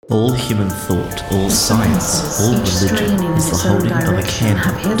All human thought, all science, all religion is the holding of a candle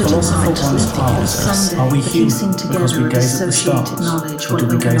to the light that gives us. Are we human because we gaze at the stars, or do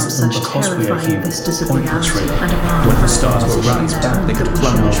we gaze at them because we are human? Pointless, really. When the stars were right, they could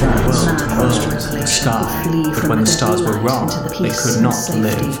plunge from the world to the sky. But when the stars were wrong, they could not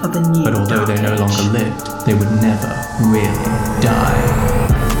live. But although they no longer lived, they would never really die.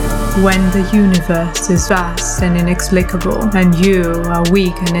 When the universe is vast and inexplicable, and you are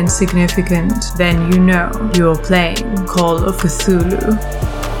weak and insignificant, then you know you're playing Call of Cthulhu.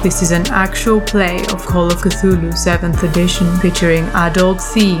 This is an actual play of Call of Cthulhu 7th edition featuring adult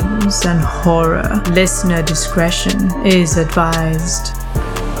themes and horror. Listener discretion is advised.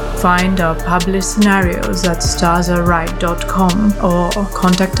 Find our published scenarios at starsareright.com or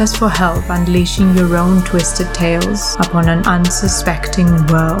contact us for help unleashing your own twisted tales upon an unsuspecting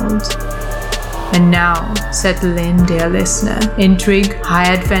world. And now, settle in, dear listener. Intrigue,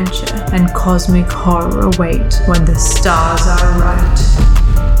 high adventure, and cosmic horror await when the stars are right.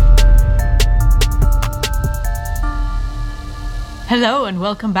 Hello and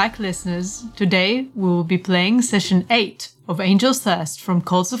welcome back, listeners. Today we will be playing Session 8 of Angel's Thirst from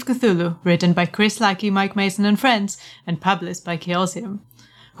Calls of Cthulhu, written by Chris Lackey, Mike Mason and friends, and published by Chaosium.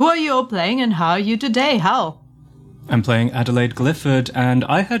 Who are you all playing and how are you today, Hal? I'm playing Adelaide Glifford, and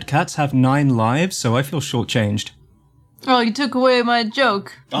I heard cats have 9 lives, so I feel shortchanged. Oh, you took away my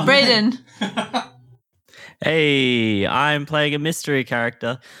joke. Oh, Brayden. Hey, I'm playing a mystery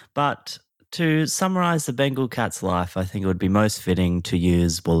character, but to summarize the Bengal cat's life, I think it would be most fitting to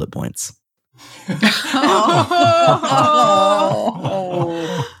use bullet points.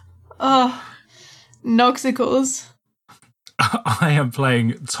 Noxicals. I am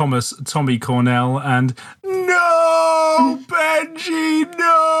playing Tommy Cornell, and no, Benji,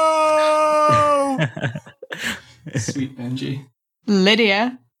 no! Sweet Benji.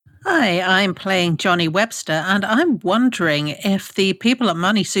 Lydia. Hi, I'm playing Johnny Webster, and I'm wondering if the people at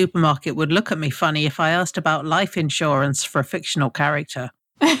Money Supermarket would look at me funny if I asked about life insurance for a fictional character.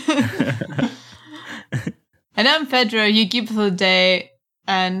 And I'm Fedra, you keep for the day,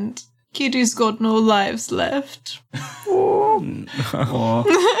 and Kitty's got no lives left.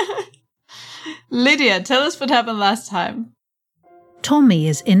 Lydia, tell us what happened last time. Tommy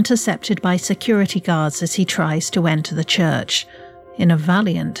is intercepted by security guards as he tries to enter the church. In a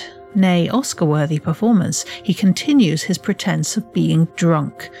valiant, nay Oscar-worthy performance, he continues his pretense of being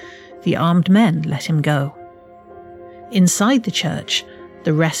drunk. The armed men let him go. Inside the church,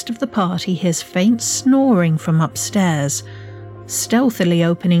 the rest of the party hears faint snoring from upstairs. Stealthily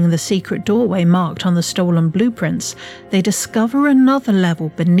opening the secret doorway marked on the stolen blueprints, they discover another level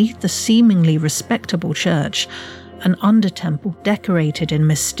beneath the seemingly respectable church, an undertemple decorated in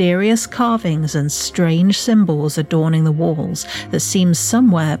mysterious carvings and strange symbols adorning the walls that seem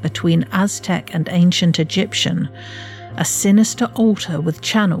somewhere between Aztec and ancient Egyptian. A sinister altar with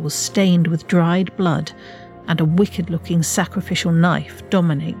channels stained with dried blood and a wicked-looking sacrificial knife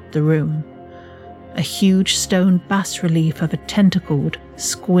dominate the room. A huge stone bas-relief of a tentacled,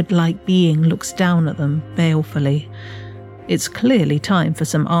 squid-like being looks down at them balefully. It's clearly time for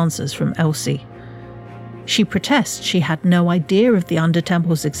some answers from Elsie. She protests she had no idea of the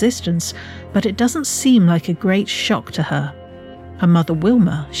Undertemple's existence, but it doesn't seem like a great shock to her. Her mother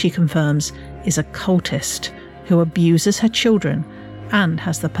Wilma, she confirms, is a cultist who abuses her children and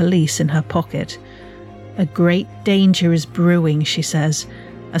has the police in her pocket. A great danger is brewing, she says,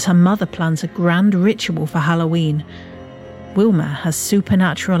 as her mother plans a grand ritual for Halloween. Wilma has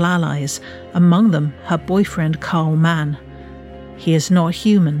supernatural allies, among them her boyfriend Carl Mann. He is not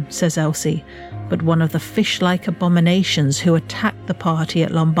human, says Elsie, but one of the fish-like abominations who attacked the party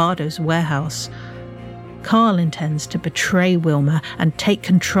at Lombardo's warehouse. Carl intends to betray Wilma and take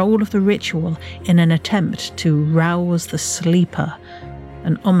control of the ritual in an attempt to rouse the sleeper,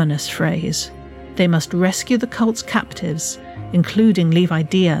 an ominous phrase. They must rescue the cult's captives, including Levi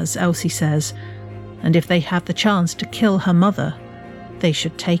Diaz, Elsie says, and if they have the chance to kill her mother, they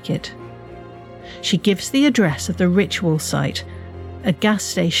should take it. She gives the address of the ritual site, a gas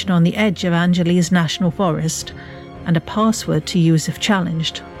station on the edge of Angeles National Forest, and a password to use if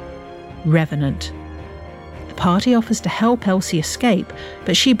challenged. Revenant. The party offers to help Elsie escape,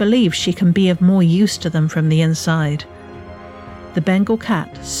 but she believes she can be of more use to them from the inside. The Bengal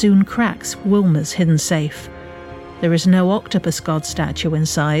cat soon cracks Wilma's hidden safe. There is no octopus god statue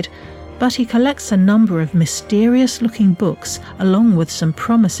inside, but he collects a number of mysterious-looking books along with some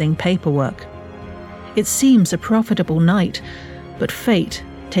promising paperwork. It seems a profitable night, but fate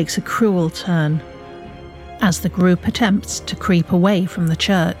takes a cruel turn. As the group attempts to creep away from the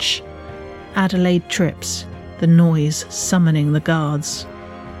church, Adelaide trips, the noise summoning the guards.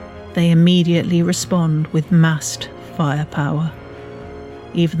 They immediately respond with massed firepower.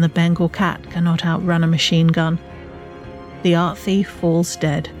 Even the Bengal cat cannot outrun a machine gun. The art thief falls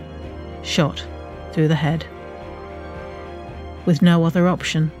dead, shot through the head. With no other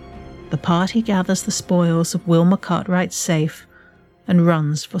option, the party gathers the spoils of Wilma Cartwright's safe and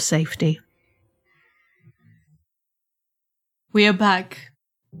runs for safety. We are back,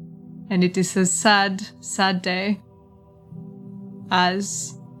 and it is a sad, sad day,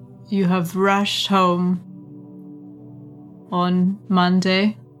 as you have rushed home on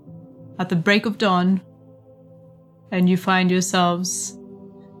Monday at the break of dawn, and you find yourselves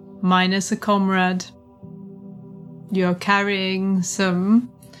minus a comrade. You're carrying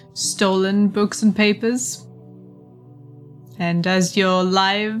some stolen books and papers, and as your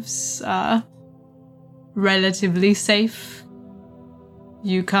lives are relatively safe,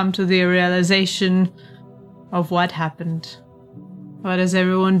 you come to the realization of what happened. What does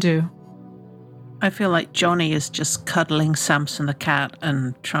everyone do? I feel like Johnny is just cuddling Samson the cat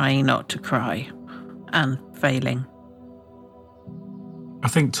and trying not to cry, and failing. I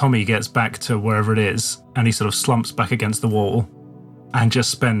think Tommy gets back to wherever it is, and he sort of slumps back against the wall, and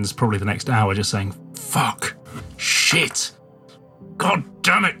just spends probably the next hour just saying, "Fuck! Shit! God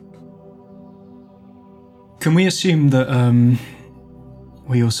damn it!" Can we assume that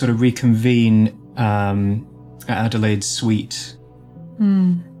we all sort of reconvene at Adelaide's suite?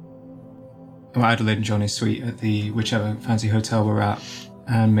 Well, Adelaide and Johnny's suite at the whichever fancy hotel we're at,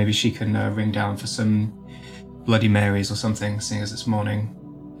 and maybe she can ring down for some Bloody Marys or something, seeing as it's morning,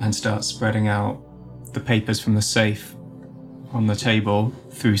 and start spreading out the papers from the safe on the table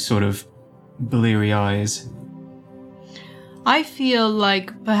through sort of bleary eyes. I feel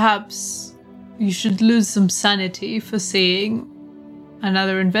like perhaps you should lose some sanity for seeing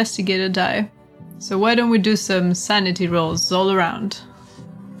another investigator die. So why don't we do some sanity rolls all around?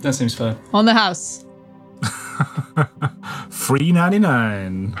 That seems fair. On the house.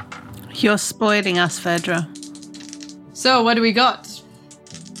 $3.99. You're spoiling us, Phaedra. So what do we got?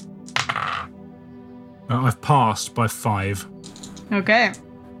 I've passed by 5. Okay.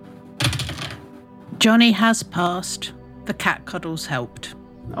 Johnny has passed. The cat cuddles helped.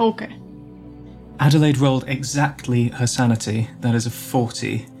 Okay. Adelaide rolled exactly her sanity. That is a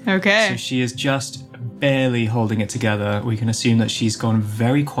 40. Okay. So she is just barely holding it together. We can assume that she's gone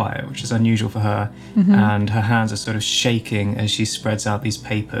very quiet, which is unusual for her, and her hands are sort of shaking as she spreads out these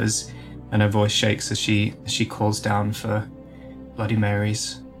papers, and her voice shakes as she calls down for Bloody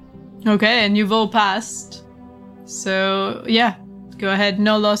Marys. Okay, and you've all passed. So, yeah, go ahead.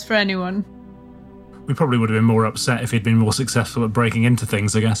 No loss for anyone. We probably would have been more upset if he'd been more successful at breaking into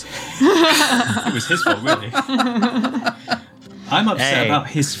things, I guess. It was his fault, really. I'm upset about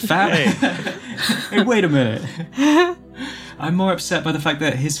his family. Hey, wait a minute. I'm more upset by the fact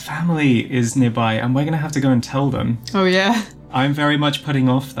that his family is nearby and we're going to have to go and tell them. Oh, yeah. I'm very much putting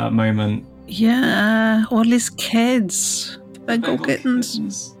off that moment. Yeah, all his kids. Bengal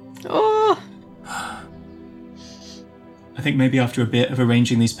kittens. Oh. I think maybe after a bit of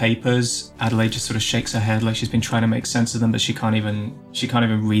arranging these papers, Adelaide just sort of shakes her head like she's been trying to make sense of them, but she can't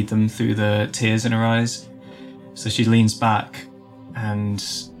even read them through the tears in her eyes. So she leans back and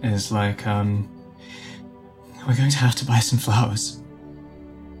is like, we're going to have to buy some flowers.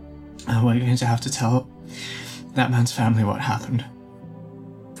 And we're going to have to tell that man's family what happened.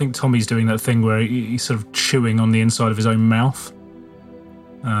 I think Tommy's doing that thing where he's sort of chewing on the inside of his own mouth.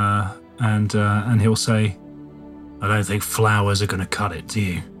 And he'll say, "I don't think flowers are going to cut it, do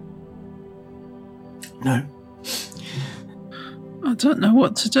you?" No. I don't know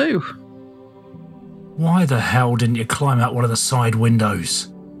what to do. Why the hell didn't you climb out one of the side windows?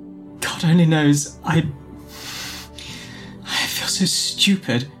 God only knows. I feel so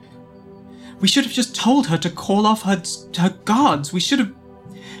stupid. We should have just told her to call off her guards. We should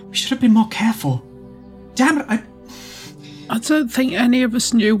have been more careful. Damn it, I don't think any of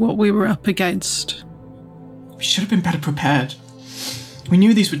us knew what we were up against. We should have been better prepared. We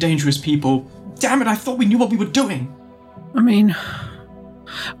knew these were dangerous people. Damn it, I thought we knew what we were doing. I mean,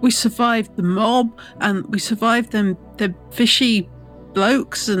 we survived the mob, and we survived the fishy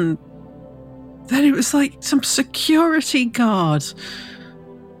blokes, and then it was like some security guard.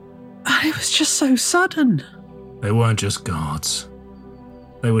 And it was just so sudden. They weren't just guards.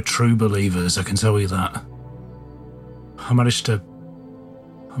 They were true believers, I can tell you that. I managed to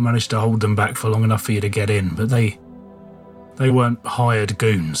hold them back for long enough for you to get in, but they weren't hired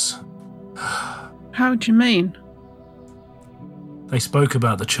goons. How do you mean? They spoke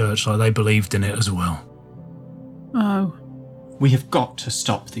about the church like they believed in it as well. Oh. We have got to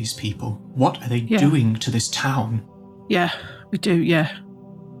stop these people. What are they doing to this town? Yeah, we do, yeah.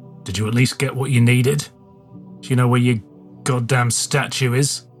 Did you at least get what you needed? Do you know where your goddamn statue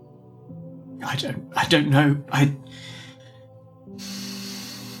is? I don't know.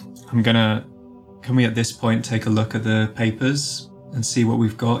 Can we at this point take a look at the papers and see what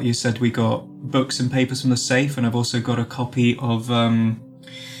we've got? You said we got books and papers from the safe, and I've also got a copy of,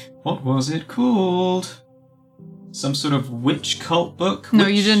 what was it called? Some sort of witch cult book? No,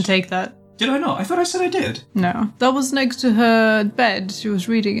 you didn't take that. Did I not? I thought I said I did. No. That was next to her bed. She was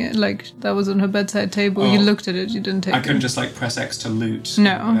reading it. Like, that was on her bedside table. You looked at it. You didn't take it. I couldn't just, press X to loot.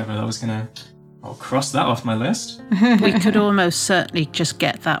 No. Whatever. That was gonna... I'll cross that off my list. We could almost certainly just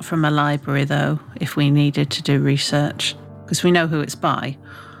get that from a library, though, if we needed to do research, because we know who it's by.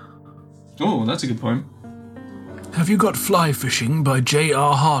 Oh, that's a good point. Have you got Fly Fishing by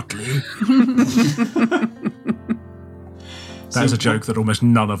J.R. Hartley? That is a joke that almost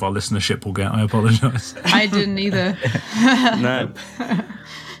none of our listenership will get. I apologise. I didn't either. No.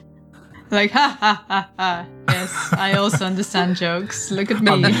 Like, ha ha ha ha. Yes, I also understand jokes. Look at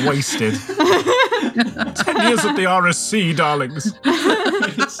me. I'm wasted. 10 years at the RSC, darlings.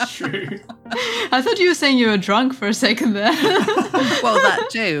 It's true. I thought you were saying you were drunk for a second there. Well, that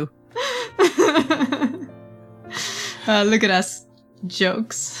too. Look at us.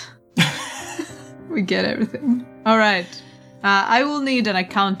 Jokes. We get everything. All right. I will need an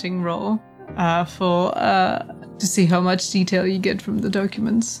accounting roll to see how much detail you get from the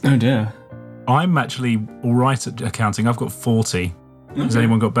documents. Oh dear. I'm actually all right at accounting. I've got 40. Has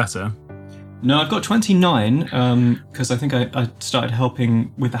anyone got better? No, I've got 29, because I think I started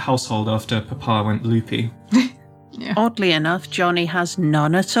helping with the household after Papa went loopy. Yeah. Oddly enough, Johnny has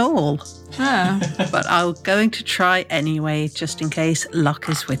none at all. But I'm going to try anyway, just in case luck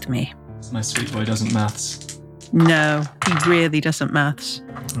is with me. My sweet boy doesn't maths. No, he really doesn't maths.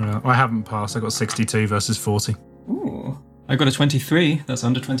 I haven't passed. I got 62 versus 40. Ooh. I got a 23. That's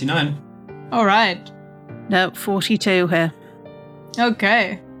under 29. All right. No, 42 here.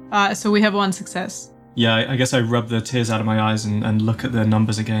 Okay. So we have one success. Yeah, I guess I rub the tears out of my eyes and look at the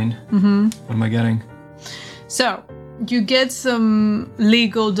numbers again. Mm-hmm. What am I getting? So, you get some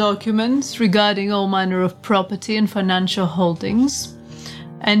legal documents regarding all manner of property and financial holdings.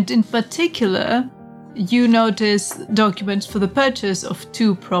 And in particular, you notice documents for the purchase of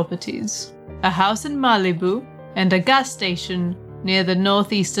 2 properties. A house in Malibu and a gas station near the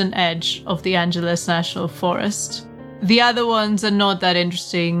northeastern edge of the Angeles National Forest. The other ones are not that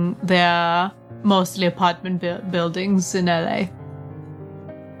interesting. They are mostly apartment buildings in LA.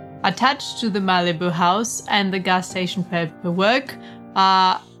 Attached to the Malibu house and the gas station paperwork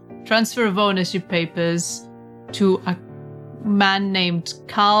are transfer of ownership papers to a man named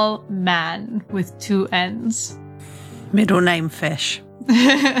Carl Mann with 2 N's. Middle name Fish.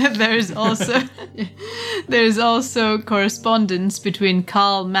 There's also correspondence between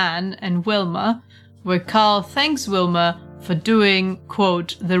Carl Mann and Wilma, where Carl thanks Wilma for doing,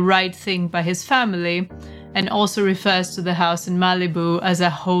 quote, the right thing by his family, and also refers to the house in Malibu as a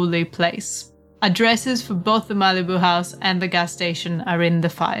holy place. Addresses for both the Malibu house and the gas station are in the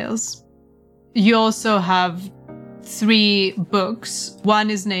files. You also have 3 books. One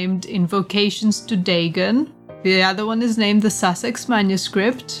is named Invocations to Dagon. The other one is named The Sussex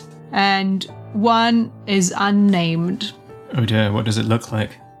Manuscript. And one is unnamed. Oh dear, what does it look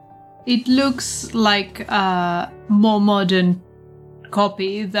like? It looks like a more modern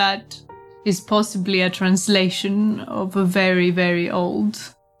copy that is possibly a translation of a very, very old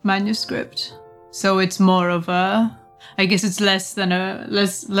manuscript. So it's more of a... I guess it's less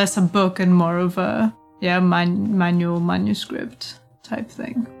a book and more of a manual manuscript type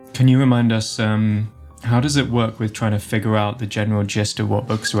thing. Can you remind us, how does it work with trying to figure out the general gist of what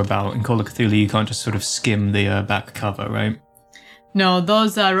books are about? In Call of Cthulhu, you can't just sort of skim the back cover, right? No,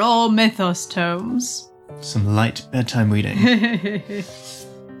 those are all mythos tomes. Some light bedtime reading.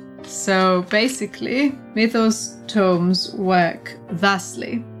 So basically, mythos tomes work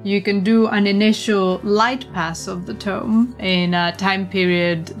thusly. You can do an initial light pass of the tome in a time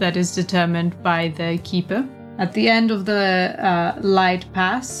period that is determined by the keeper. At the end of the light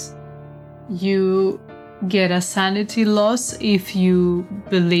pass, you get a sanity loss if you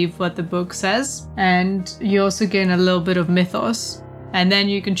believe what the book says, and you also gain a little bit of mythos. And then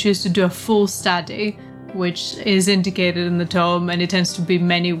you can choose to do a full study, which is indicated in the tome, and it tends to be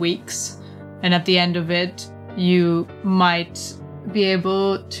many weeks. And at the end of it, you might be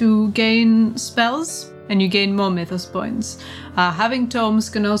able to gain spells, and you gain more mythos points. Having tomes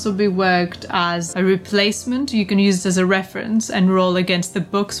can also be worked as a replacement. You can use it as a reference and roll against the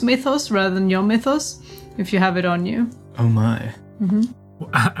book's mythos rather than your mythos, if you have it on you. Oh my. Mm-hmm.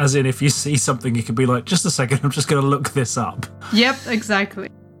 As in, if you see something, you could be like, just a second, I'm just going to look this up. Yep, exactly.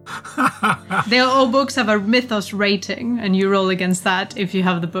 All books have a mythos rating, and you roll against that if you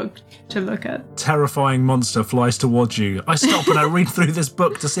have the book to look at. Terrifying monster flies towards you. I stop and I read through this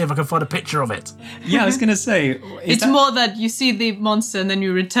book to see if I can find a picture of it. Yeah, I was going to say... It's more that you see the monster and then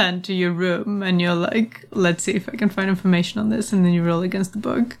you return to your room and you're like, let's see if I can find information on this, and then you roll against the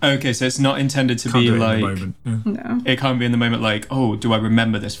book. Okay, so it's not intended to be like... No. It can't be in the moment like, oh, do I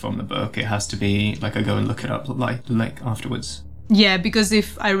remember this from the book? It has to be like I go and look it up like afterwards. Yeah, because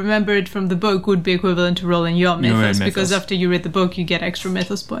if I remember it from the book, would be equivalent to rolling your mythos, because after you read the book, you get extra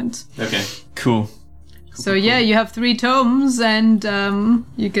mythos points. Okay, cool. So yeah, you have 3 tomes, and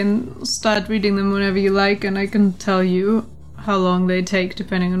you can start reading them whenever you like, and I can tell you how long they take,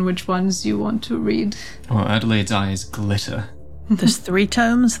 depending on which ones you want to read. Oh, Adelaide's eyes glitter. There's 3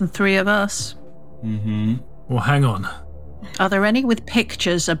 tomes and 3 of us. Mm-hmm. Well, hang on. Are there any with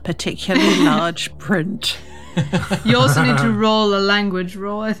pictures of particularly large print? You also need to roll a language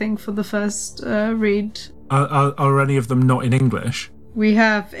roll, I think, for the first read. Are any of them not in English? We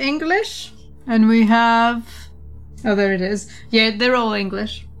have English, and we have... Oh, there it is. Yeah, they're all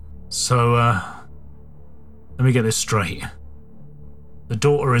English. So, let me get this straight. The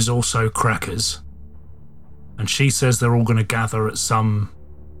daughter is also Crackers, and she says they're all going to gather at some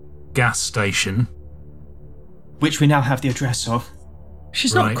gas station. Which we now have the address of.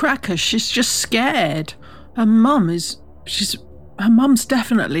 She's not Crackers, she's just scared. Her mum's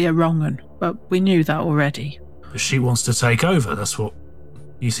definitely a wrong un, but we knew that already. But she wants to take over, that's what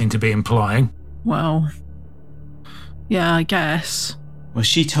you seem to be implying. Well, yeah, I guess. Well,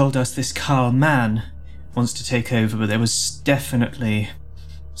 she told us this Carl man wants to take over, but there was definitely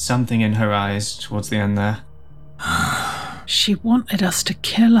something in her eyes towards the end there. She wanted us to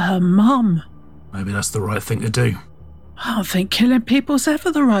kill her mum. Maybe that's the right thing to do. I don't think killing people's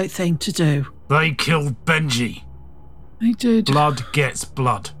ever the right thing to do. They killed Benji. They did. Blood gets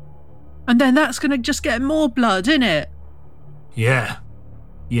blood. And then that's going to just get more blood, innit? Yeah.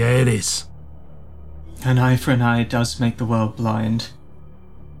 Yeah, it is. An eye for an eye does make the world blind.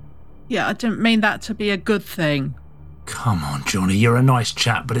 Yeah, I didn't mean that to be a good thing. Come on, Johnny, you're a nice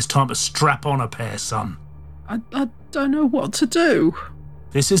chap, but it's time to strap on a pair, son. I don't know what to do.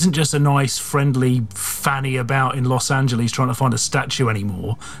 This isn't just a nice, friendly fanny about in Los Angeles trying to find a statue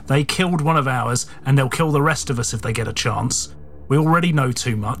anymore. They killed one of ours, and they'll kill the rest of us if they get a chance. We already know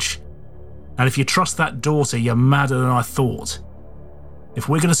too much. And if you trust that daughter, you're madder than I thought. If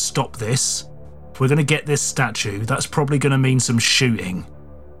we're going to stop this, if we're going to get this statue, that's probably going to mean some shooting.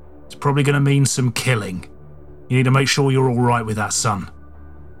 It's probably going to mean some killing. You need to make sure you're all right with that, son.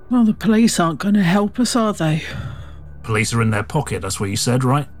 Well, the police aren't going to help us, are they? Police are in their pocket, that's what you said,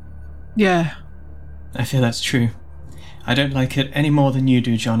 right? Yeah. I feel that's true. I don't like it any more than you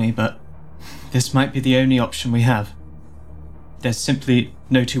do, Johnny, but this might be the only option we have. There's simply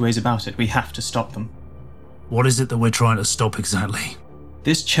no 2 ways about it. We have to stop them. What is it that we're trying to stop exactly?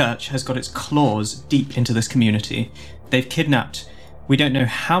 This church has got its claws deep into this community. They've kidnapped we don't know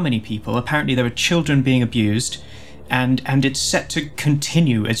how many people. Apparently there are children being abused. And it's set to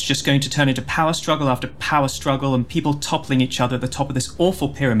continue. It's just going to turn into power struggle after power struggle and people toppling each other at the top of this awful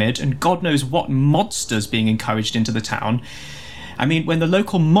pyramid and God knows what monsters being encouraged into the town. I mean, when the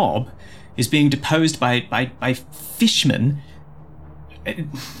local mob is being deposed by fishmen,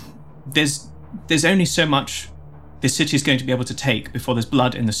 there's only so much this city is going to be able to take before there's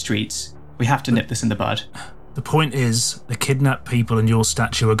blood in the streets. We have to nip this in the bud. The point is, the kidnapped people and your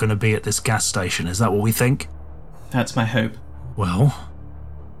statue are going to be at this gas station. Is that what we think? That's my hope. Well,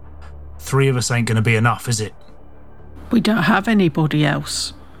 3 of us ain't going to be enough, is it? We don't have anybody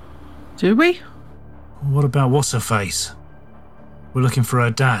else, do we? What about what's-her-face? We're looking for her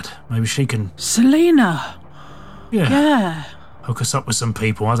dad. Maybe she can... Selena! Yeah. Hook us up with some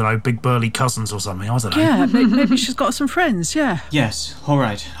people. I don't know, big burly cousins or something. I don't know. Yeah, maybe she's got some friends, yeah. Yes, all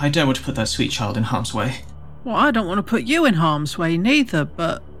right. I don't want to put that sweet child in harm's way. Well, I don't want to put you in harm's way neither,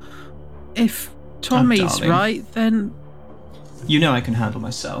 but if Tommy's right, then... You know I can handle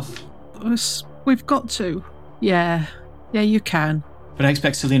myself. We've got to. Yeah, you can. But I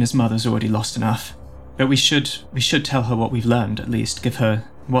expect Selena's mother's already lost enough. But we should tell her what we've learned, at least. Give her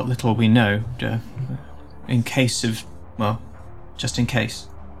what little we know, in case of... well, just in case.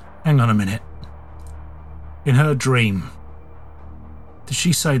 Hang on a minute. In her dream, did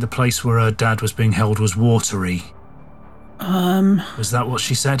she say the place where her dad was being held was watery? Was that what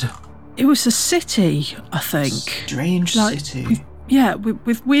she said? It was a city, I think. Strange city.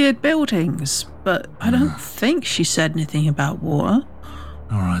 With weird buildings, but I don't think she said anything about water.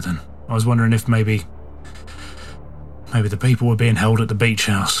 All right then. I was wondering if maybe the people were being held at the beach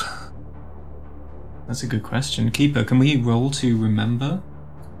house. That's a good question. Keeper, can we roll to remember?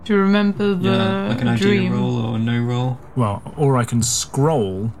 Do you remember the like an dream? idea roll or no roll? Well, or I can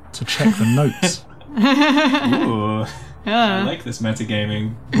scroll to check the notes. Ooh. Yeah. I like this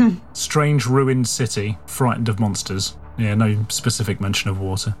metagaming. Strange ruined city, frightened of monsters. Yeah, no specific mention of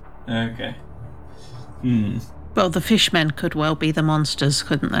water. Okay. Well, the fishmen could well be the monsters,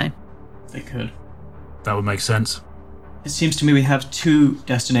 couldn't they? They could. That would make sense. It seems to me we have two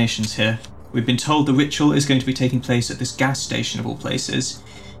destinations here. We've been told the ritual is going to be taking place at this gas station of all places.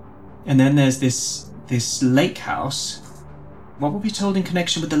 And then there's this lake house. What were we told in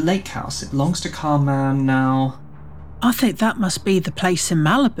connection with the lake house? It belongs to Carman now. I think that must be the place in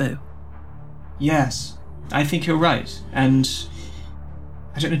Malibu. Yes, I think you're right. And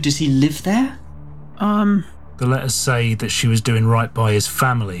I don't know, does he live there? The letters say that she was doing right by his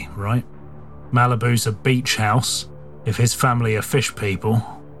family, right? Malibu's a beach house. If his family are fish people...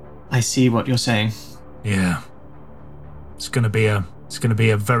 I see what you're saying. Yeah. It's gonna be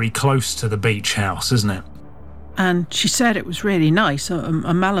a very close to the beach house, isn't it? And she said it was really nice.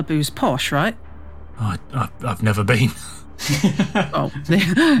 Malibu's posh, right? I've never been. Oh,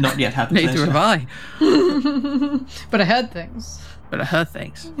 Not yet had the neither pleasure. have I. But I heard things. But I heard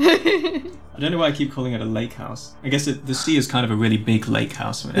things. I don't know why I keep calling it a lake house. I guess the sea is kind of a really big lake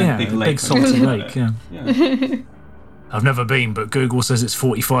house. Yeah, big a lake. big salty lake, yeah. Yeah. I've never been, but Google says it's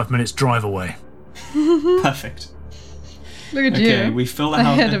 45 minutes drive away. Perfect. Look at Okay, you. we fill the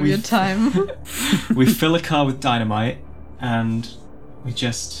house. Ahead of your time. We fill a car with dynamite, and we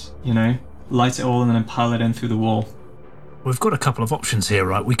just, light it all and then pile it in through the wall. We've got a couple of options here,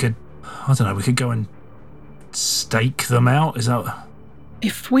 right? We could go and stake them out. Is that...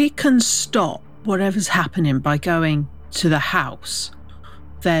 If we can stop whatever's happening by going to the house,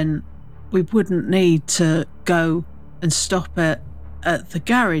 then we wouldn't need to go and stop it at the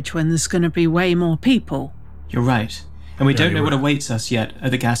garage when there's going to be way more people. You're right. And we don't know you're what right. awaits us yet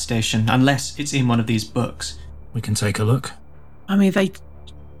at the gas station, unless it's in one of these books. We can take a look. I mean,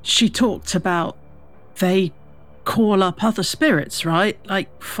 she talked about they call up other spirits, right?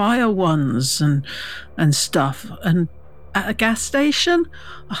 Like fire ones and stuff. And at a gas station,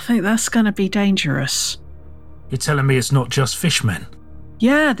 I think that's going to be dangerous. You're telling me it's not just fishmen?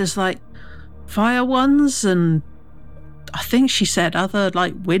 Yeah, there's like fire ones and I think she said other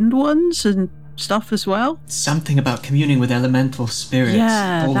like wind ones and stuff as well. Something about communing with elemental spirits.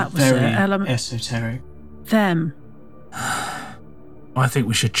 Yeah, all that was very it. Esoteric. Them. I think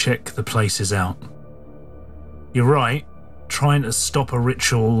we should check the places out. You're right. Trying to stop a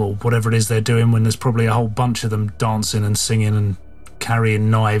ritual or whatever it is they're doing when there's probably a whole bunch of them dancing and singing and carrying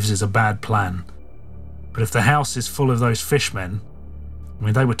knives is a bad plan. But if the house is full of those fishmen, I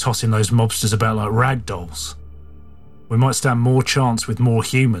mean, they were tossing those mobsters about like rag dolls. We might stand more chance with more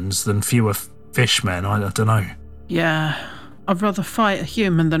humans than fewer fishmen. I don't know. Yeah. I'd rather fight a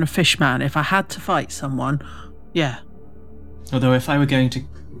human than a fishman. If I had to fight someone, yeah. Although if I were going to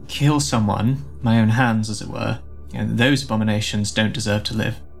kill someone, my own hands as it were, those abominations don't deserve to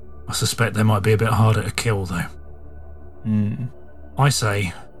live. I suspect they might be a bit harder to kill, though. I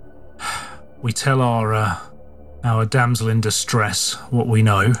say, we tell our damsel in distress what we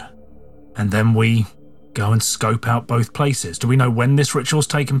know, and then we go and scope out both places. Do we know when this ritual's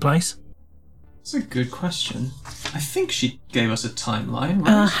taking place? That's a good question. I think she gave us a timeline,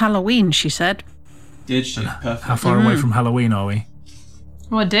 right? Halloween, she said. Did she? Perfect. How far away from Halloween are we?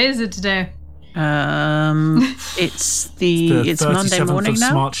 What day is it today? It's It's Monday 37th morning of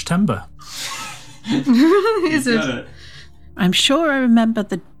now. March-tember. Is Got it? it. I'm sure I remember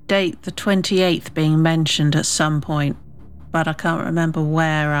the date, the 28th, being mentioned at some point, but I can't remember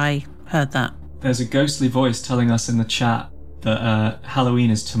where I heard that. There's a ghostly voice telling us in the chat that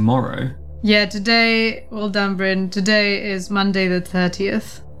Halloween is tomorrow. Yeah, today, well done, Bryn. Today is Monday the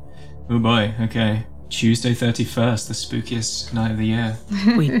 30th. Oh boy, okay. Tuesday 31st, the spookiest night of the year.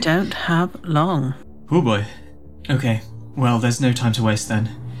 We don't have long. Oh boy. Okay, well, there's no time to waste then.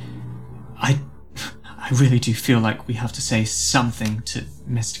 I really do feel like we have to say something to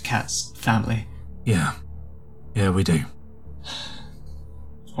Mr. Cat's family. Yeah, we do.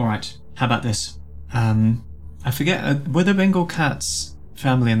 Alright, how about this? I forget, were the Bengal Cat's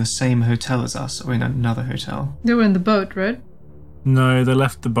family in the same hotel as us, or in another hotel? They were in the boat, right? No, they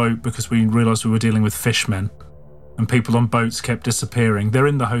left the boat because we realised we were dealing with fishmen, and people on boats kept disappearing. They're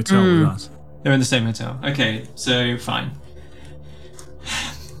in the hotel with us. They're in the same hotel. Okay, so fine.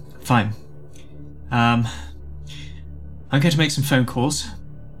 Fine. I'm going to make some phone calls.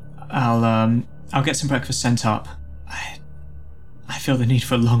 I'll get some breakfast sent up. I feel the need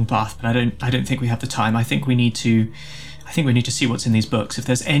for a long bath, but I don't think we have the time. I think we need to see what's in these books. If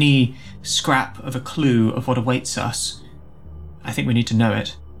there's any scrap of a clue of what awaits us, I think we need to know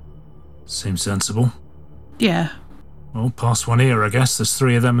it. Seems sensible. Yeah. Well, past one here, I guess. There's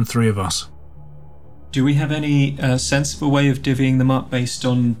 3 of them and 3 of us. Do we have any sensible way of divvying them up based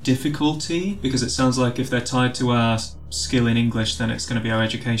on difficulty? Because it sounds like if they're tied to our skill in English, then it's going to be our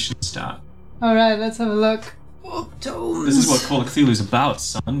education stat. Alright, let's have a look. Oh, tomes. This is what Call of Cthulhu's about,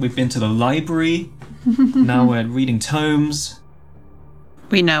 son. We've been to the library. Now we're reading tomes.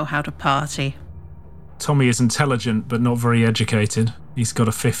 We know how to party. Tommy is intelligent, but not very educated. He's got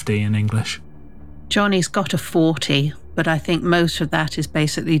a 50 in English. Johnny's got a 40, but I think most of that is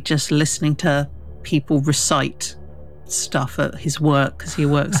basically just listening to people recite stuff at his work because he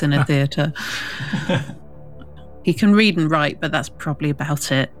works in a theatre. He can read and write, but that's probably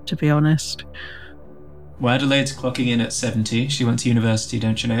about it, to be honest. Well, Adelaide's clocking in at 70. She went to university,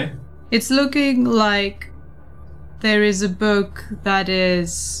 don't you know? It's looking like there is a book that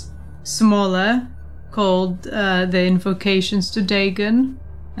is smaller called The Invocations to Dagon.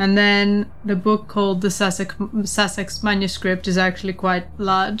 And then the book called the Sussex Manuscript is actually quite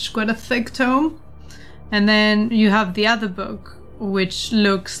large, quite a thick tome. And then you have the other book, which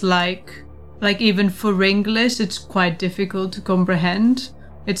looks like even for English, it's quite difficult to comprehend.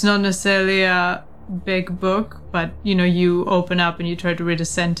 It's not necessarily a big book, but you open up and you try to read a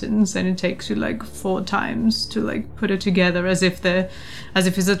sentence and it takes you 4 times to put it together as if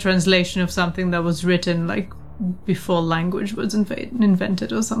it's a translation of something that was written before language was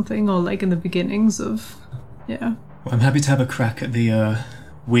invented or something, or in the beginnings of Well, I'm happy to have a crack at the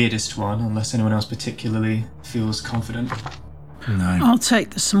weirdest one, unless anyone else particularly feels confident. No. I'll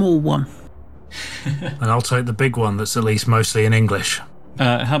take the small one. And I'll take the big one that's at least mostly in English.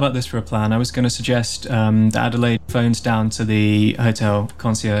 How about this for a plan? I was going to suggest that Adelaide phones down to the hotel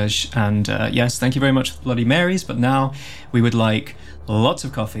concierge and yes, thank you very much for the Bloody Marys, but now we would like lots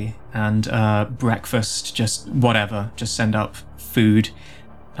of coffee and breakfast, just whatever, just send up food.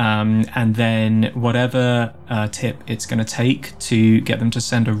 And then whatever tip it's going to take to get them to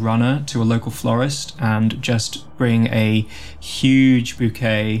send a runner to a local florist and just bring a huge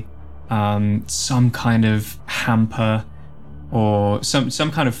bouquet, some kind of hamper, or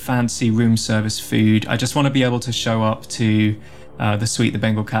some kind of fancy room service food. I just want to be able to show up to the suite the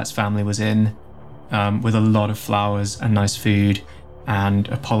Bengal Cat's family was in with a lot of flowers and nice food and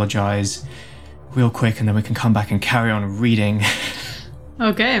apologise real quick, and then we can come back and carry on reading.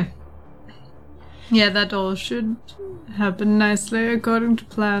 Okay. Yeah, that all should happen nicely according to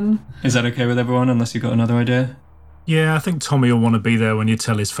plan. Is that okay with everyone, unless you've got another idea? Yeah, I think Tommy will want to be there when you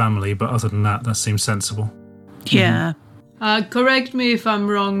tell his family, but other than that seems sensible. Yeah. Correct me if I'm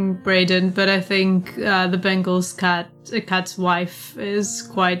wrong, Brayden, but I think the Bengal cat's wife is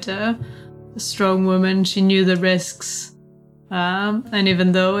quite a strong woman. She knew the risks, and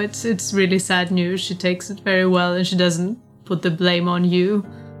even though it's really sad news, she takes it very well, and she doesn't put the blame on you.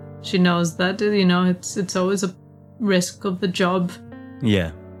 She knows that it's always a risk of the job.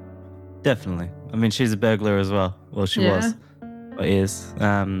 Yeah, definitely. I mean, she's a burglar as well. Well, she was, or is.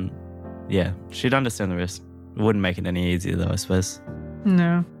 Yeah, she'd understand the risk. It wouldn't make it any easier, though, I suppose.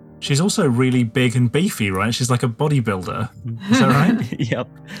 No. She's also really big and beefy, right? She's like a bodybuilder. Is that right? Yep.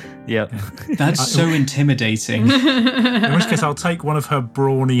 Yeah. That's so intimidating. In which case, I'll take one of her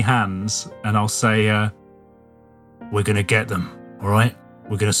brawny hands and I'll say, we're going to get them, all right?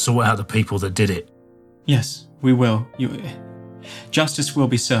 We're going to sort out the people that did it. Yes, we will. Justice will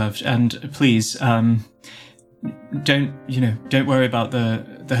be served, and please, don't worry about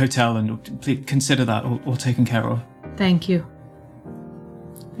the hotel, and please consider that all taken care of. Thank you.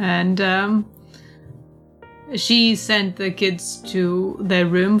 And she sent the kids to their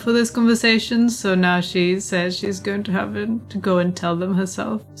room for this conversation, so now she says she's going to have to go and tell them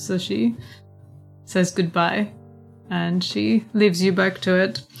herself. So she says goodbye, and she leaves you back to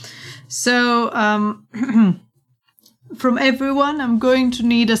it. So, from everyone, I'm going to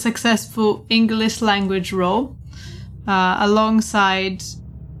need a successful English language roll, alongside,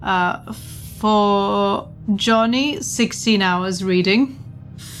 for Johnny, 16 hours reading.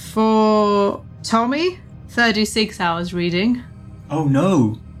 For Tommy, 36 hours reading. Oh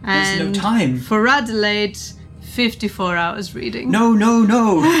no, there's no time. For Adelaide, 54 hours reading. No.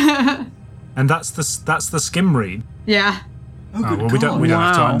 And that's the skim read. Yeah. Oh, good we God. don't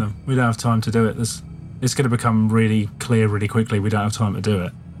have time then. We don't have time to do it. It's going to become really clear really quickly. We don't have time to do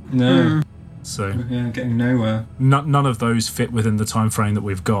it. No. So yeah, getting nowhere. None of those fit within the time frame that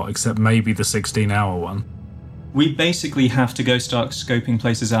we've got, except maybe the 16-hour one. We basically have to go start scoping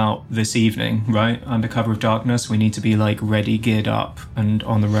places out this evening, right? Under cover of darkness, we need to be ready, geared up, and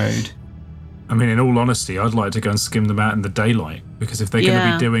on the road. I mean, in all honesty, I'd like to go and skim them out in the daylight, because if they're going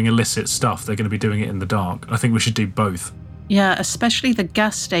to be doing illicit stuff, they're going to be doing it in the dark. I think we should do both. Yeah, especially the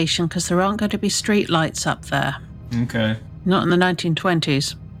gas station, because there aren't going to be street lights up there. Okay. Not in the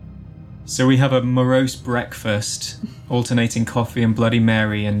 1920s. So we have a morose breakfast, alternating coffee and Bloody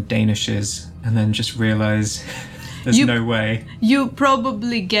Mary and Danishes, and then just realise there's no way. You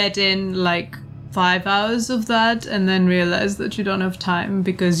probably get in like 5 hours of that and then realize that you don't have time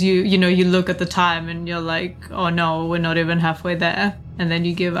because you look at the time and you're like, oh no, we're not even halfway there. And then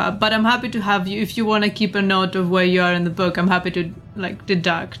you give up. But I'm happy to have you, if you want to keep a note of where you are in the book, I'm happy to like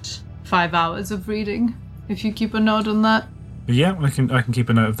deduct 5 hours of reading if you keep a note on that. Yeah, I can keep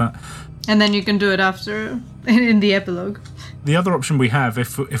a note of that. And then you can do it after in the epilogue. The other option we have,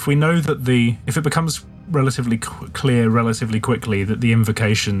 if we know that if it becomes relatively clear relatively quickly that the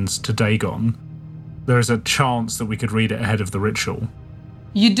invocation's to Dagon, there is a chance that we could read it ahead of the ritual.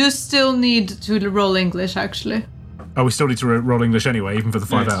 You do still need to roll English, actually. Oh, we still need to roll English anyway, even for the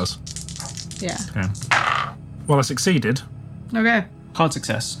 5 hours? Yeah. Okay. Well, I succeeded. Okay. Hard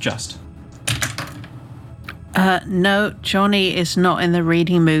success, just. No, Johnny is not in the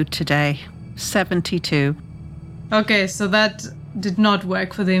reading mood today. 72. Okay, so that did not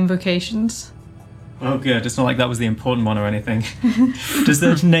work for the invocations. Oh, good. It's not like that was the important one or anything. Does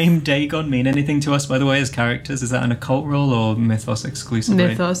the name Dagon mean anything to us, by the way, as characters? Is that an occult role or mythos exclusively?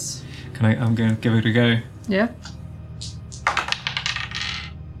 Mythos. I'm going to give it a go. Yeah.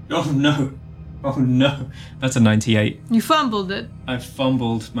 Oh, no. Oh, no. That's a 98. You fumbled it. I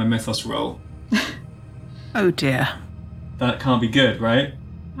fumbled my mythos roll. Oh dear. That can't be good, right?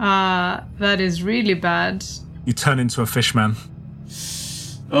 That is really bad. You turn into a fish man.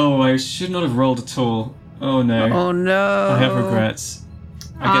 Oh, I should not have rolled at all. Oh, no. Oh no. I have regrets.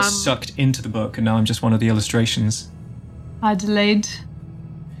 I get sucked into the book and now I'm just one of the illustrations. Adelaide.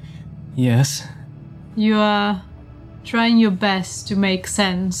 Yes? You are trying your best to make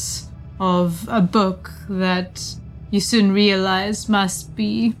sense of a book that you soon realize must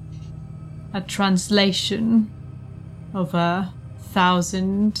be a translation of a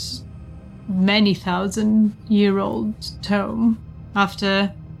many thousand year old tome.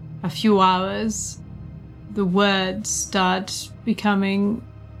 After a few hours, the words start becoming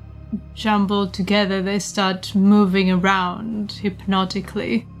jumbled together. They start moving around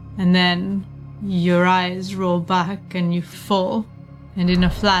hypnotically, and then your eyes roll back and you fall, and in a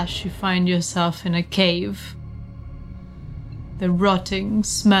flash you find yourself in a cave. The rotting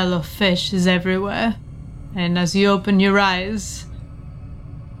smell of fish is everywhere, and as you open your eyes,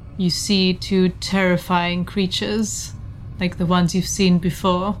 you see two terrifying creatures, like the ones you've seen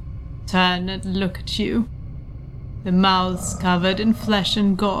before, turn and look at you. The mouths covered in flesh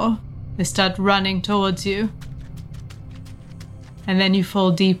and gore. They start running towards you. And then you fall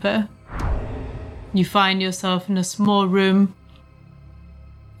deeper. You find yourself in a small room,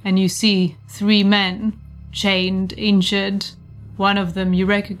 and you see 3 men, chained, injured. One of them you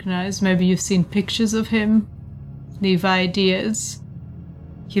recognize, maybe you've seen pictures of him. Levi Diaz.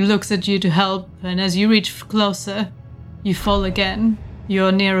 He looks at you to help, and as you reach closer, you fall again.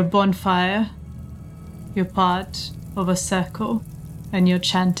 You're near a bonfire. You're part of a circle, and you're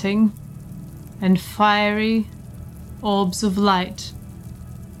chanting. And fiery orbs of light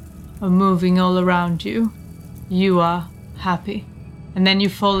are moving all around you. You are happy. And then you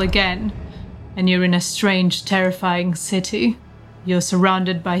fall again, and you're in a strange, terrifying city. You're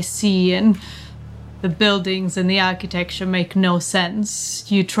surrounded by sea, and the buildings and the architecture make no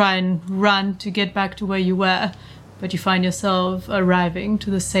sense. You try and run to get back to where you were, but you find yourself arriving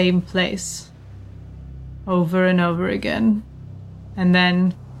to the same place over and over again. And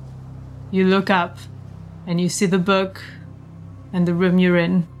then you look up, and you see the book and the room you're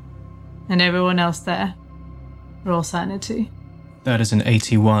in, and everyone else there. Roll sanity. That is an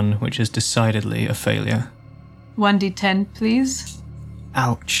 81, which is decidedly a failure. 1d10, please.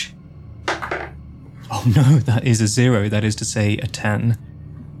 Ouch. Oh no, that is a 0. That is to say, a 10.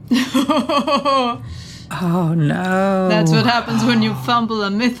 Oh no. That's what happens when you fumble a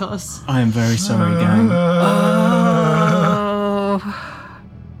mythos. I am very sorry, gang.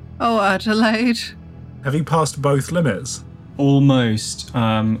 Oh, Adelaide. Have you passed both limits? Almost.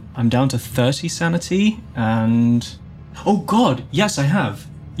 I'm down to 30 sanity, and... Oh god, yes I have.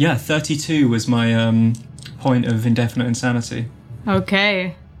 Yeah, 32 was my point of indefinite insanity.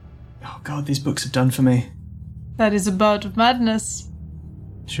 Okay. Oh god, these books have done for me. That is a bout of madness.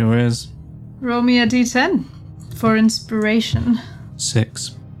 Sure is. Roll me a d10 for inspiration.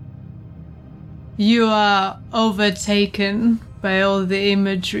 6. You are overtaken by all the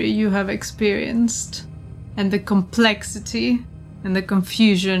imagery you have experienced, and the complexity, and the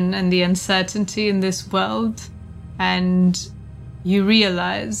confusion, and the uncertainty in this world. And you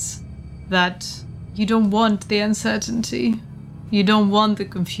realize that you don't want the uncertainty. You don't want the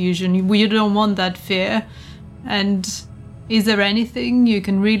confusion. You don't want that fear. And is there anything you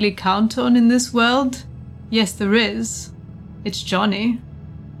can really count on in this world? Yes, there is. It's Johnny.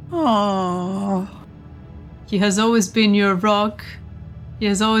 Oh. He has always been your rock. He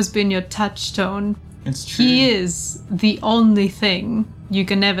has always been your touchstone. It's true. He is the only thing you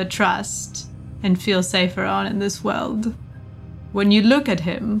can ever trust and feel safer on in this world. When you look at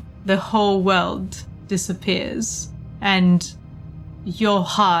him, the whole world disappears. And your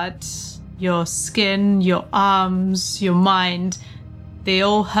heart, your skin, your arms, your mind, they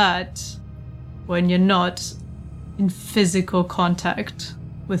all hurt when you're not in physical contact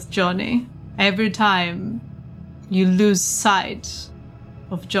with Johnny. Every time you lose sight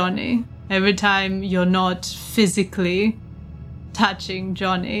of Johnny, every time you're not physically touching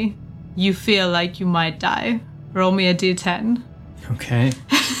Johnny, you feel like you might die. Roll me a d10. Okay.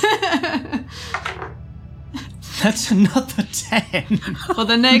 That's another 10. For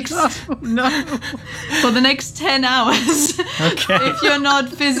the next No. for the next 10 hours. Okay. If you're not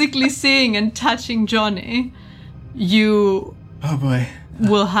physically seeing and touching Johnny, you Oh boy.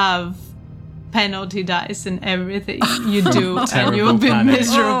 will have penalty dice in everything you do, and Terrible you'll be panic.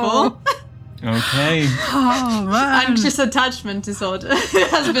 miserable. Okay. Oh, man. Anxious attachment disorder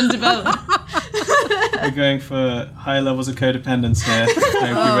has been developed. We're going for high levels of codependence here. I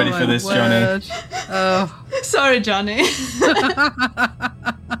hope you're ready for this, Johnny. Word. Oh. Sorry, Johnny.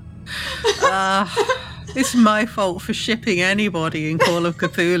 It's my fault for shipping anybody in Call of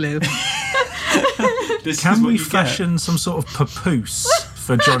Cthulhu. This is Can what we you get. fashion some sort of papoose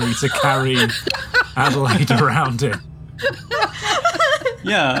for Johnny to carry Adelaide around in?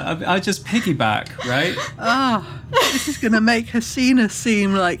 Yeah, I just piggyback, right? This is going to make Hasina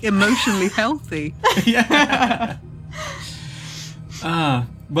seem like emotionally healthy. Yeah.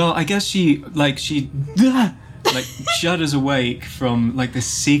 Well, I guess she shudders awake from like this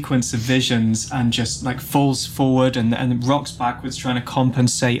sequence of visions and just like falls forward and rocks backwards trying to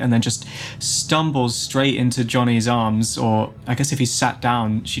compensate and then just stumbles straight into Johnny's arms, or I guess if he's sat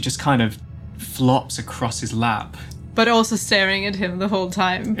down, she just kind of flops across his lap. But also staring at him the whole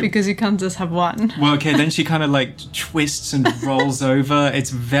time, because you can't just have one. Well, okay, then she kind of like twists and rolls over. It's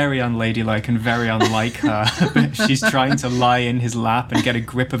very unladylike and very unlike her. But she's trying to lie in his lap and get a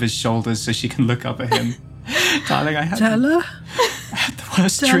grip of his shoulders so she can look up at him. Darling, I had Stella? the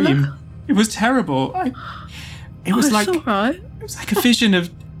worst Stella? dream. It was terrible. It was like It's all right. it was like a vision of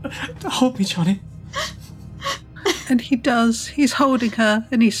hold me, Johnny. And he does. He's holding her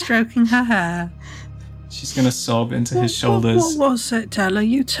and he's stroking her hair. She's gonna sob into his shoulders. What was it, Della?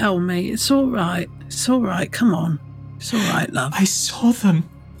 You tell me. It's all right. It's all right. Come on. It's all right, love. I saw them,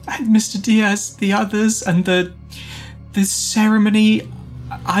 and Mr. Diaz, the others, and the ceremony.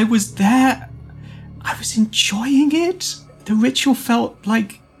 I was there. I was enjoying it. The ritual felt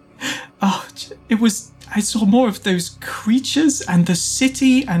like, it was. I saw more of those creatures and the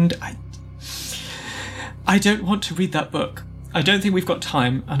city, and I don't want to read that book. I don't think we've got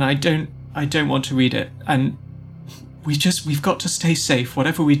time, and I don't want to read it. And we've got to stay safe.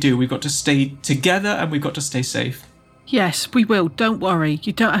 Whatever we do, we've got to stay together and we've got to stay safe. Yes, we will. Don't worry.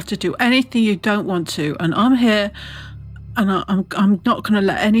 You don't have to do anything you don't want to. And I'm here, and I'm not going to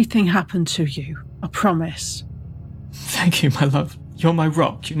let anything happen to you. I promise. Thank you, my love. You're my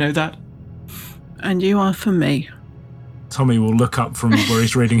rock. You know that? And you are for me. Tommy will look up from where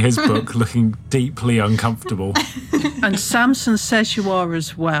he's reading his book, looking deeply uncomfortable. And Samson says you are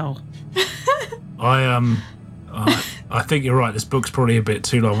as well. I think you're right. This book's probably a bit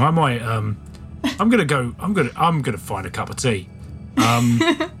too long. I might. I'm gonna find a cup of tea.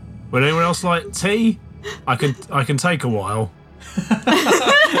 Would anyone else like tea? I can take a while.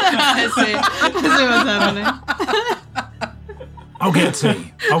 I see what's happening. I'll get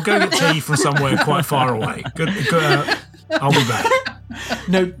tea. I'll go get tea from somewhere quite far away. Good. I'll be back.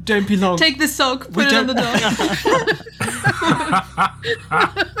 No, don't be long. Take the sock, put it on the door.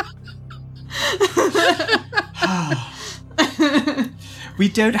 We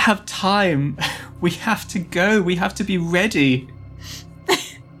don't have time. We have to go. We have to be ready.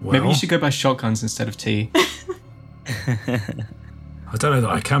 Well, Maybe you should go buy shotguns instead of tea. I don't know that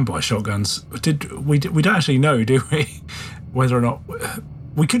I can buy shotguns. We don't actually know, do we? Whether or not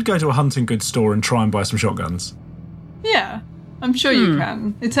we could go to a hunting goods store and try and buy some shotguns. Yeah, I'm sure you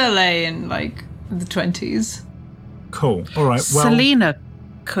can. It's LA in like the 20s. Cool. All right. Well, Selena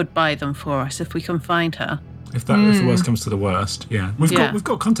could buy them for us if we can find her. if the worst comes to the worst, yeah, we've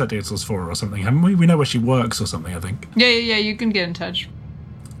got contact details for her or something, haven't we? We know where she works or something, I think. Yeah, you can get in touch.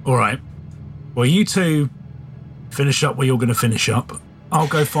 All right. Well, you two finish up where you're going to finish up. I'll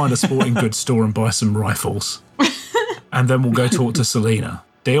go find a sporting goods store and buy some rifles. And then we'll go talk to Selena.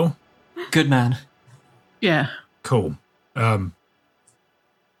 Deal? Good man. Yeah. Cool.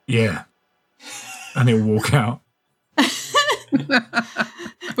 Yeah. And he'll walk out.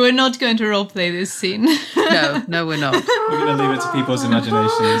 We're not going to roleplay this scene. No, we're not. We're going to leave it to people's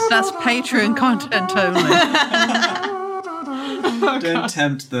imaginations. That's Patreon content only. Don't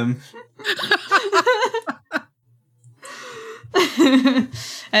tempt them.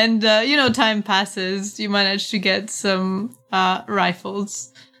 And, time passes. You manage to get some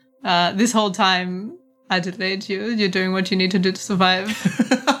rifles. This whole time, Adelaide, you're doing what you need to do to survive.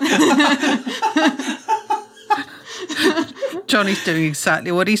 Johnny's doing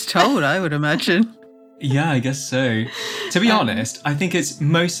exactly what he's told, I would imagine. Yeah, I guess so. To be honest, I think it's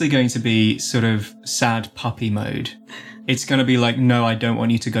mostly going to be sort of sad puppy mode. It's going to be like, no, I don't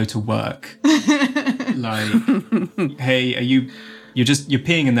want you to go to work. Like, hey, you're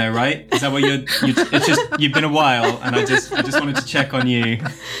peeing in there, right? Is that what it's just, you've been a while and I just wanted to check on you.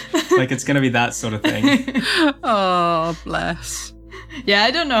 Like, it's going to be that sort of thing. Oh, bless. Yeah,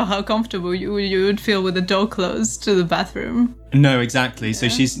 I don't know how comfortable you would feel with the door closed to the bathroom. No, exactly. So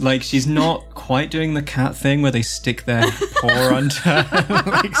she's not quite doing the cat thing where they stick their paw under and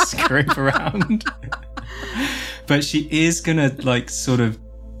like scrape around. But she is gonna like sort of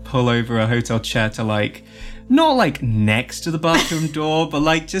pull over a hotel chair to like, not like next to the bathroom door, but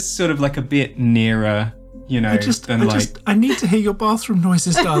like just sort of like a bit nearer, I need to hear your bathroom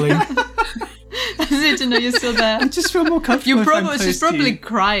noises, darling. I just need to know you're still there. I just feel more comfortable. She's probably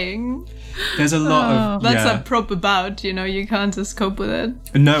crying. There's a lot of... That's a prop about, you can't just cope with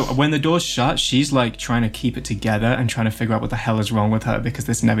it. No, when the door's shut, she's like trying to keep it together and trying to figure out what the hell is wrong with her because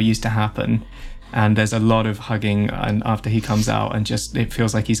this never used to happen. And there's a lot of hugging and after he comes out and just it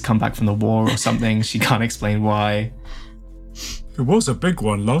feels like he's come back from the war or something. She can't explain why. It was a big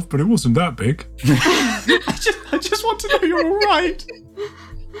one, love, but it wasn't that big. I just want to know you're all right.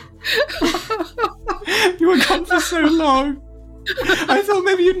 You were gone for so long. I thought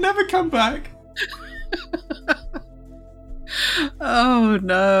maybe you'd never come back. Oh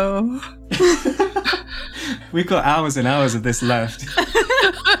no. We've got hours and hours of this left.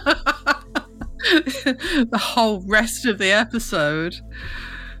 The whole rest of the episode.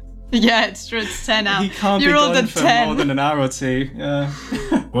 Yeah, it's true. It's 10 hours. He can't be gone for more than an hour or two. Yeah.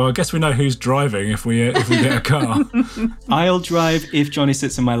 Well, I guess we know who's driving if we get a car. I'll drive if Johnny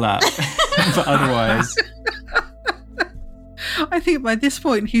sits in my lap, but otherwise. I think by this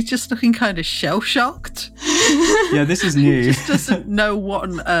point he's just looking kind of shell-shocked. Yeah, this is new. He just doesn't know what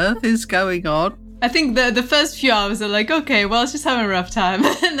on earth is going on. I think the first few hours are like, okay, well, it's just having a rough time.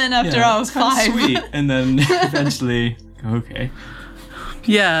 And then after hour 5. Sweet. And then eventually, okay.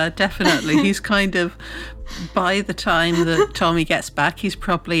 Yeah, definitely. He's kind of, by the time that Tommy gets back, he's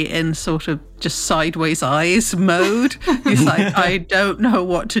probably in sort of just sideways eyes mode. He's like, I don't know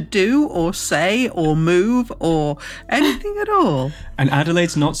what to do or say or move or anything at all. And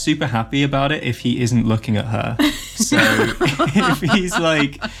Adelaide's not super happy about it if he isn't looking at her. So if he's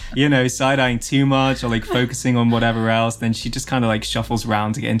like, side-eyeing too much or like focusing on whatever else, then she just kind of like shuffles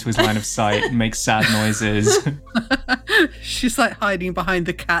around to get into his line of sight and makes sad noises. She's like hiding behind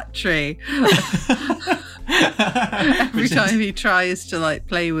the cat tree. Every time he tries to like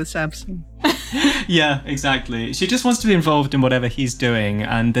play with Samson. Yeah, exactly. She just wants to be involved in whatever he's doing,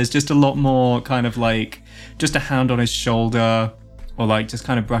 and there's just a lot more kind of like just a hand on his shoulder or like just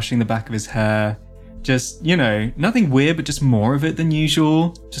kind of brushing the back of his hair. Just, nothing weird, but just more of it than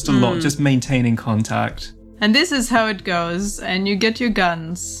usual. Just a lot, just maintaining contact. And this is how it goes. And you get your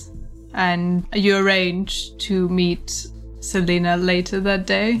guns and you arrange to meet Selena later that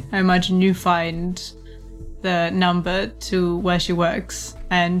day. I imagine you find the number to where she works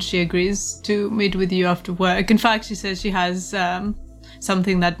and she agrees to meet with you after work. In fact, she says she has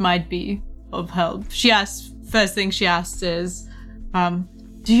something that might be of help. First thing she asks is,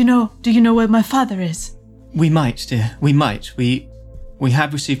 do you know where my father is? We might, dear. We might. We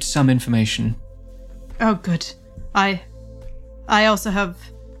have received some information. Oh, good. I also have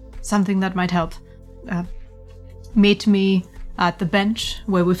something that might help. Meet me at the bench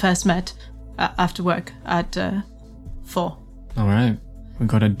where we first met after work at 4. All right. We've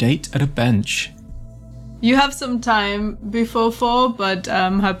got a date at a bench. You have some time before 4, but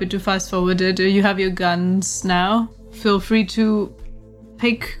I'm happy to fast forward it. You have your guns now. Feel free to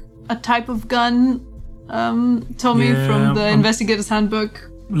pick a type of gun, Tommy, from the Investigator's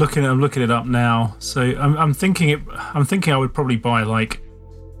Handbook. I'm looking it up now. So I'm thinking I would probably buy like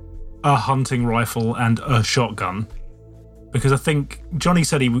a hunting rifle and a shotgun, because I think Johnny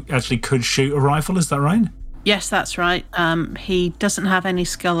said he actually could shoot a rifle. Is that right? Yes, that's right. He doesn't have any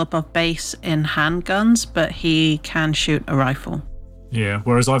skill above base in handguns, but he can shoot a rifle. Yeah,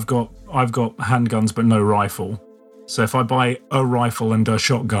 whereas I've got handguns but no rifle. So if I buy a rifle and a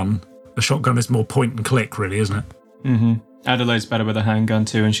shotgun, the shotgun is more point and click, really, isn't it? Mm-hmm. Adelaide's better with a handgun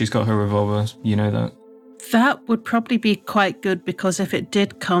too, and she's got her revolver. You know that. That would probably be quite good, because if it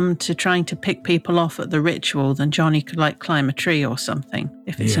did come to trying to pick people off at the ritual, then Johnny could climb a tree or something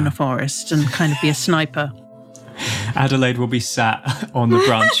if it's in a forest and kind of be a sniper. Adelaide will be sat on the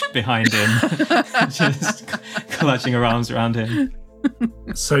branch behind him, just clutching her arms around him.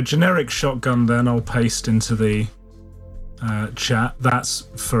 So generic shotgun, then I'll paste into the chat. That's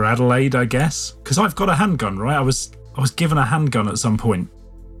for Adelaide, I guess, because I've got a handgun, right? I was given a handgun at some point.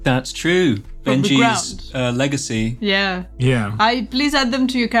 That's true. Benji's legacy. Yeah. Please add them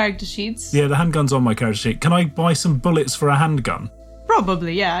to your character sheets. Yeah, the handgun's on my character sheet. Can I buy some bullets for a handgun?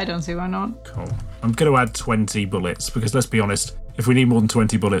 Probably, yeah. I don't see why not. Cool. I'm going to add 20 bullets, because let's be honest, if we need more than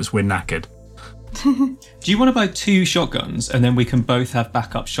 20 bullets, we're knackered. Do you want to buy 2 shotguns, and then we can both have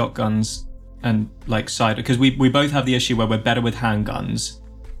backup shotguns and side? Because we both have the issue where we're better with handguns.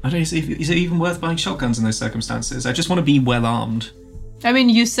 I don't know, is it even worth buying shotguns in those circumstances? I just want to be well armed. I mean,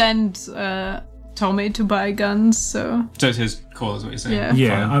 you send Tommy to buy guns, so... So it's his call, is what you're saying?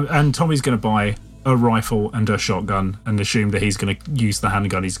 Yeah, and Tommy's going to buy a rifle and a shotgun and assume that he's going to use the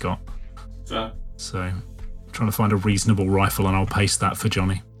handgun he's got. Fair. So, I'm trying to find a reasonable rifle, and I'll paste that for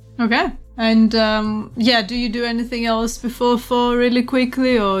Johnny. Okay. And, do you do anything else before 4 really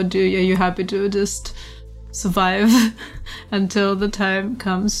quickly, or are you happy to just survive until the time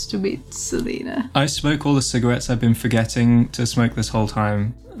comes to meet Selena? I smoke all the cigarettes I've been forgetting to smoke this whole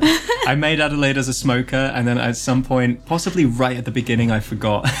time. I made Adelaide as a smoker, and then at some point, possibly right at the beginning, I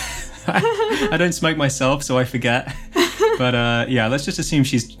forgot. I don't smoke myself, so I forget. But let's just assume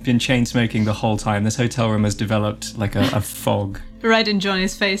she's been chain smoking the whole time. This hotel room has developed like a fog. Right in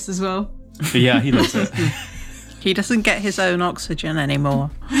Johnny's face as well. But yeah, he loves it. He doesn't get his own oxygen anymore.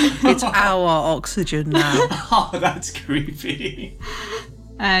 It's our oxygen now. Oh, that's creepy.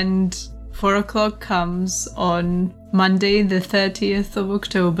 And 4 o'clock comes on Monday, the 30th of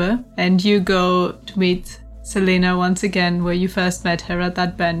October, and you go to meet Selena once again, where you first met her at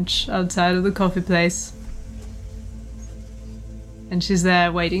that bench outside of the coffee place. And she's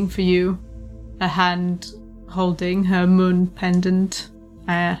there waiting for you, a hand holding her moon pendant,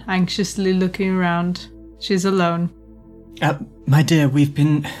 anxiously looking around. She's alone. My dear, we've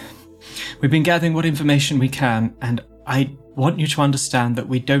been gathering what information we can, and I want you to understand that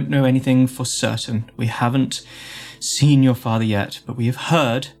we don't know anything for certain. We haven't seen your father yet, but we have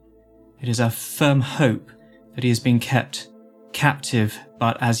heard. It is our firm hope that he has been kept captive,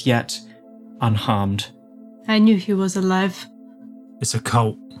 but as yet unharmed. I knew he was alive. It's a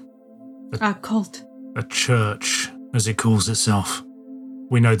cult. A cult? A church, as it calls itself.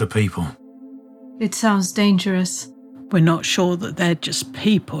 We know the people. It sounds dangerous. We're not sure that they're just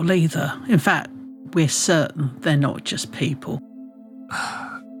people either. In fact, we're certain they're not just people.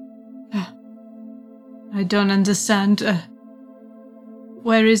 I don't understand.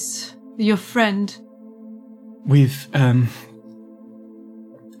 Where is your friend? We've,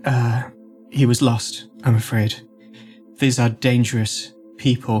 he was lost, I'm afraid. These are dangerous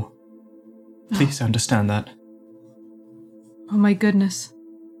people. Please understand that. Oh my goodness.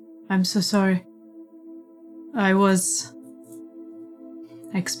 I'm so sorry. I was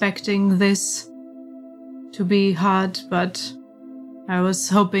expecting this to be hard, but I was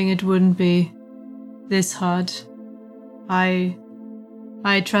hoping it wouldn't be this hard. I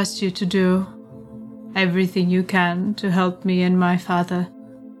trust you to do everything you can to help me and my father.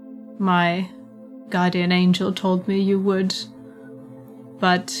 My guardian angel told me you would,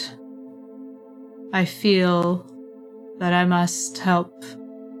 but I feel that I must help.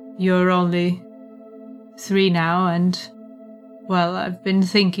 You're only 3 now, and, well, I've been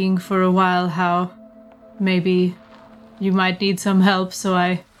thinking for a while how maybe you might need some help,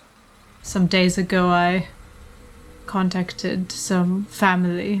 so some days ago I contacted some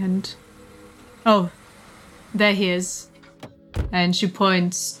family and... Oh, there he is. And she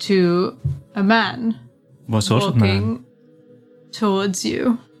points to a man. What sort of man? Walking towards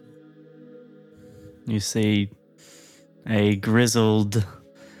you. You see a grizzled,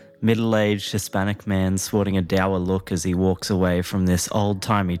 middle-aged Hispanic man sporting a dour look as he walks away from this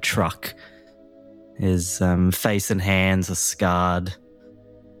old-timey truck. His face and hands are scarred,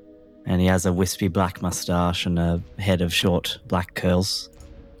 and he has a wispy black mustache and a head of short black curls.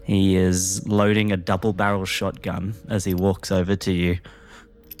 He is loading a double-barrel shotgun as he walks over to you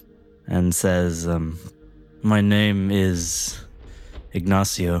and says, "My name is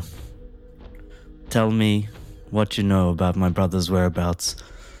Ignacio. tell me what you know about my brother's whereabouts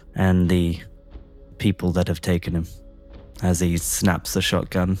and the people that have taken him. As he snaps the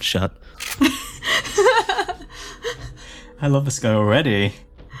shotgun shut. I love this guy already.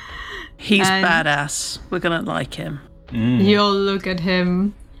 He's badass. We're gonna like him. You all look at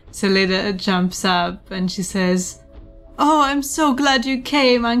him. Selena jumps up and she says, "Oh, I'm so glad you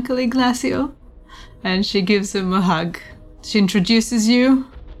came, Uncle Ignacio." And she gives him a hug. She introduces you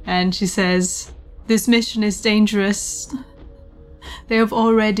and she says, "This mission is dangerous. They have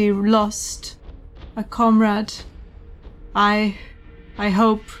already lost a comrade. I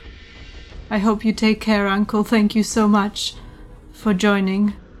hope you take care, Uncle. Thank you so much for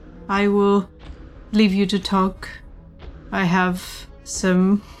joining. I will leave you to talk. I have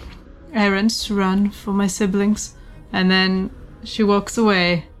some errands to run for my siblings." And then she walks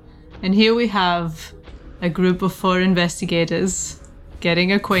away. And here we have a group of 4 investigators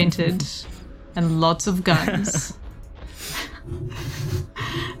getting acquainted and lots of guns.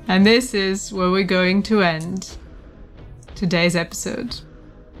 And this is where we're going to end today's episode.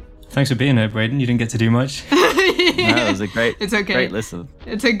 Thanks for being here, Braden. You didn't get to do much. No, it was a great, It's okay. great listen.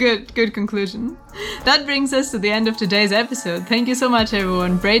 It's a good conclusion. That brings us to the end of today's episode. Thank you so much,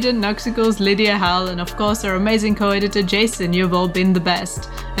 everyone. Braden, Noxicals, Lydia, Hal, and of course our amazing co-editor Jason. You've all been the best.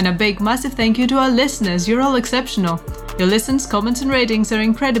 And a big, massive thank you to our listeners. You're all exceptional. Your listens, comments, and ratings are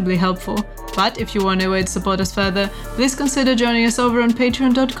incredibly helpful. But if you want to support us further, please consider joining us over on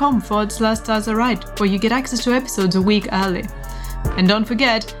patreon.com/starsarright, where you get access to episodes a week early. And don't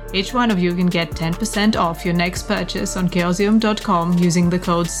forget, each one of you can get 10% off your next purchase on chaosium.com using the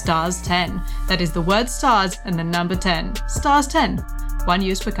code STARS10. That is the word STARS and the number 10. STARS10. One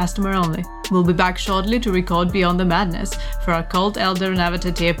use per customer only. We'll be back shortly to record Beyond the Madness for our Cult, Elder, and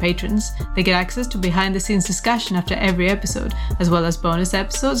Avatar tier patrons. They get access to behind-the-scenes discussion after every episode, as well as bonus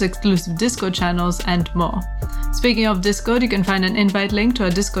episodes, exclusive Discord channels, and more. Speaking of Discord, you can find an invite link to our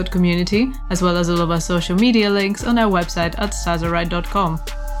Discord community, as well as all of our social media links on our website at starsarright.com,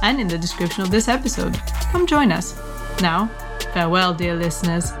 and in the description of this episode. Come join us. Now, farewell, dear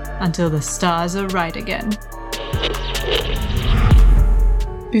listeners, until the stars are right again.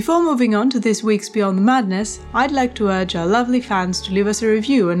 Before moving on to this week's Beyond the Madness, I'd like to urge our lovely fans to leave us a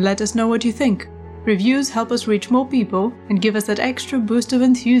review and let us know what you think. Reviews help us reach more people and give us that extra boost of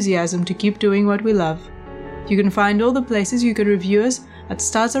enthusiasm to keep doing what we love. You can find all the places you can review us at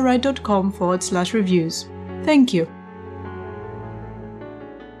starsarright.com/reviews. Thank you.